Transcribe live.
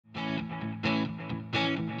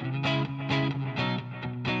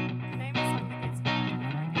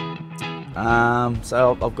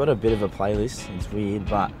So I've got a bit of a playlist. It's weird,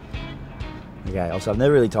 but okay. Also, I've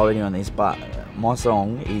never really told anyone this, but my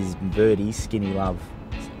song is Birdie's Skinny Love.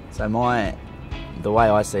 So the way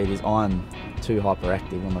I see it is I'm too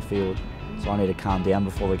hyperactive on the field, so I need to calm down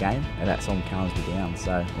before the game, and that song calms me down.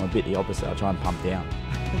 So I'm a bit the opposite. I try and pump down.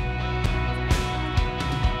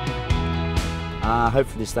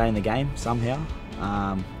 Hopefully to stay in the game somehow.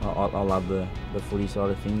 I love the footy side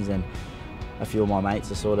of things, and a few of my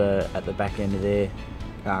mates are sort of at the back end of their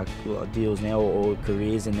deals now or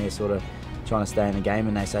careers, and they're sort of trying to stay in the game,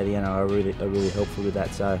 and they say the NRL are really helpful with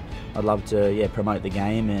that. So I'd love to promote the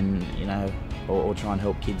game, and or try and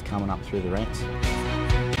help kids coming up through the ranks.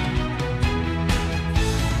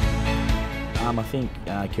 I think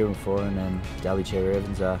Kieran Foran and Daly Cherry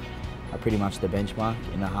Evans are pretty much the benchmark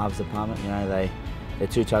in the halves department. They're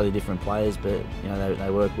two totally different players, but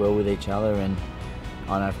they work well with each other, and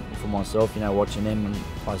I know for myself, watching them, and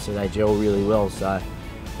I see they gel really well. So I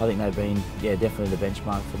think they've been definitely the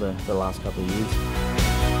benchmark for the last couple of years.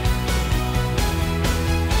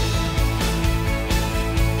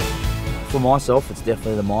 For myself, it's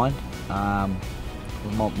definitely the mind.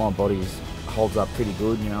 My body holds up pretty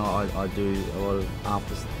good. I do a lot of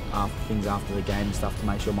after things after the game and stuff to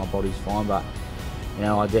make sure my body's fine. But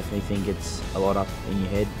I definitely think it's a lot up in your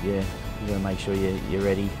head. You got to make sure you're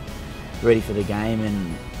ready for the game,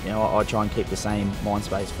 and I try and keep the same mind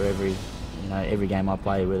space for every game I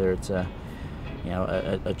play, whether it's a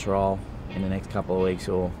trial in the next couple of weeks,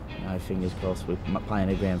 or fingers crossed we're playing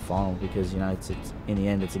a grand final, because it's in the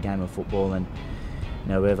end it's a game of football, and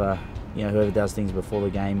whoever does things before the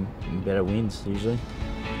game better wins usually.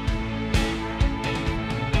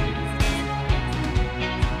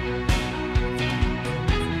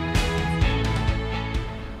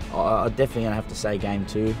 I'm definitely going to have to say Game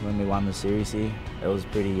 2 when we won the series here. It was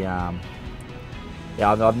pretty, I've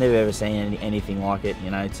never ever seen anything like it,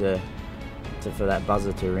 for that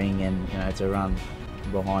buzzer to ring and, to run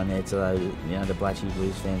behind there to the Blatchy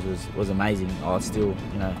Blues fans was amazing. I still,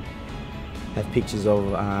 have pictures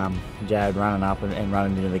of Jared running up and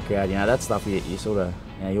running into the crowd. That stuff you sort of,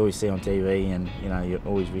 you always see on TV, and, you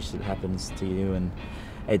always wish it happens to you, and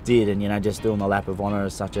it did, and just doing the lap of honour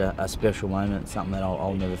is such a special moment, something that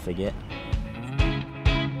I'll never forget.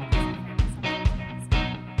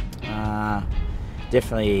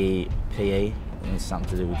 Definitely PE. It's something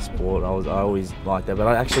to do with sport. I always liked that, but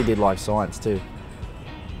I actually did like science too.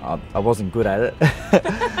 I wasn't good at it,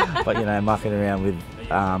 but mucking around with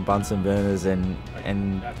Bunsen burners and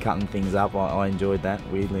cutting things up, I enjoyed that,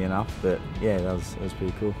 weirdly enough. But yeah, that was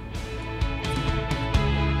pretty cool.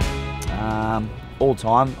 All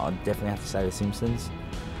time, I'd definitely have to say The Simpsons,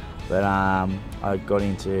 but I got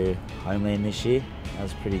into Homeland this year. That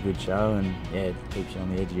was a pretty good show, and it keeps you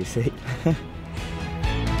on the edge of your seat.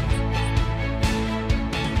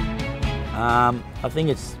 I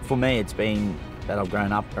think for me it's been that I've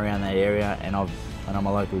grown up around that area, and I'm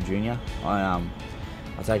a local junior. I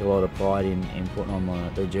take a lot of pride in putting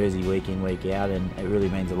on the jersey week in, week out, and it really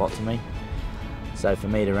means a lot to me. So for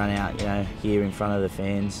me to run out, here in front of the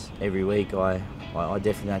fans every week, I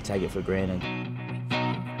definitely don't take it for granted.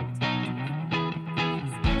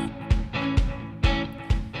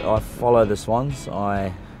 I follow the Swans.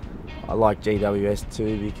 I like GWS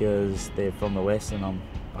too, because they're from the West, and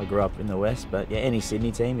I grew up in the West. But yeah, any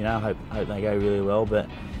Sydney team, I hope they go really well. But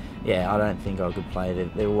yeah, I don't think I could play.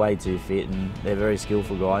 They're way too fit, and they're very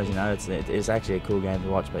skillful guys. It's actually a cool game to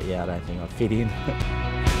watch. But yeah, I don't think I'd fit in.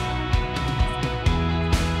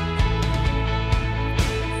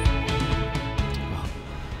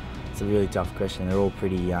 It's a really tough question. They're all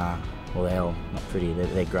pretty, well, they're all not pretty.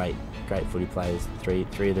 They're great footy players. Three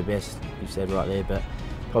of the best, you've said right there. But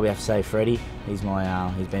probably have to say Freddie. He's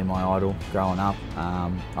been my idol growing up.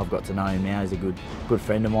 I've got to know him now. He's a good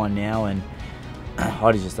friend of mine now, and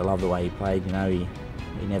I just love the way he played. He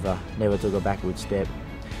never took a backward step.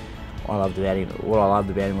 What I loved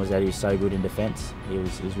about him was that he was so good in defence. He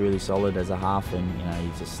was really solid as a half, and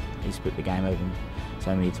he split the game open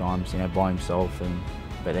so many times, by himself.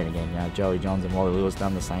 But then again, Joey Johns and Wally Lewis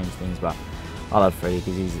done the same things. But I love Freddie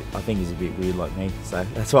because I think he's a bit weird like me, so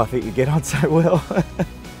that's why I think we get on so well.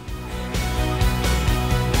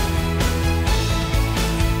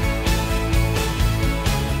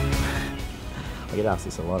 I get asked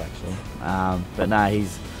this a lot actually, but no,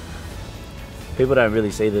 people don't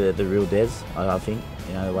really see the real Des. I think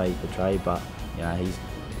the way he's portrayed, but he's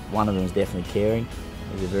one of them is definitely caring.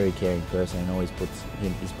 He's a very caring person and always puts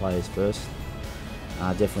his players first.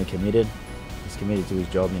 Definitely committed. He's committed to his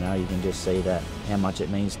job. You can just see that how much it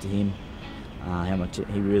means to him, how much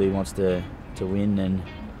he really wants to win, and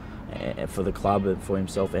for the club, and for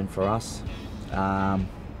himself and for us.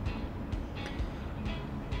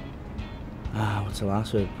 What's the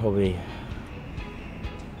last word? Probably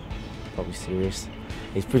serious.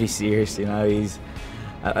 He's pretty serious, you know. He's,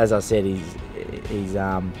 as I said, he's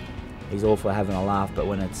all for having a laugh, but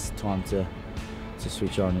when it's time to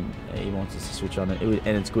switch on, he wants us to switch on, and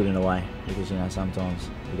it's good in a way, because, you know, sometimes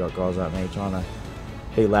we got guys like me trying to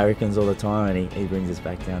be larrikins all the time, and he brings us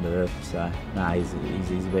back down to earth. So no, he's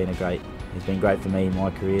been great for me in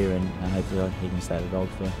my career, and hopefully he can stay at the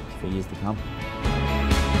Dogs for years to come.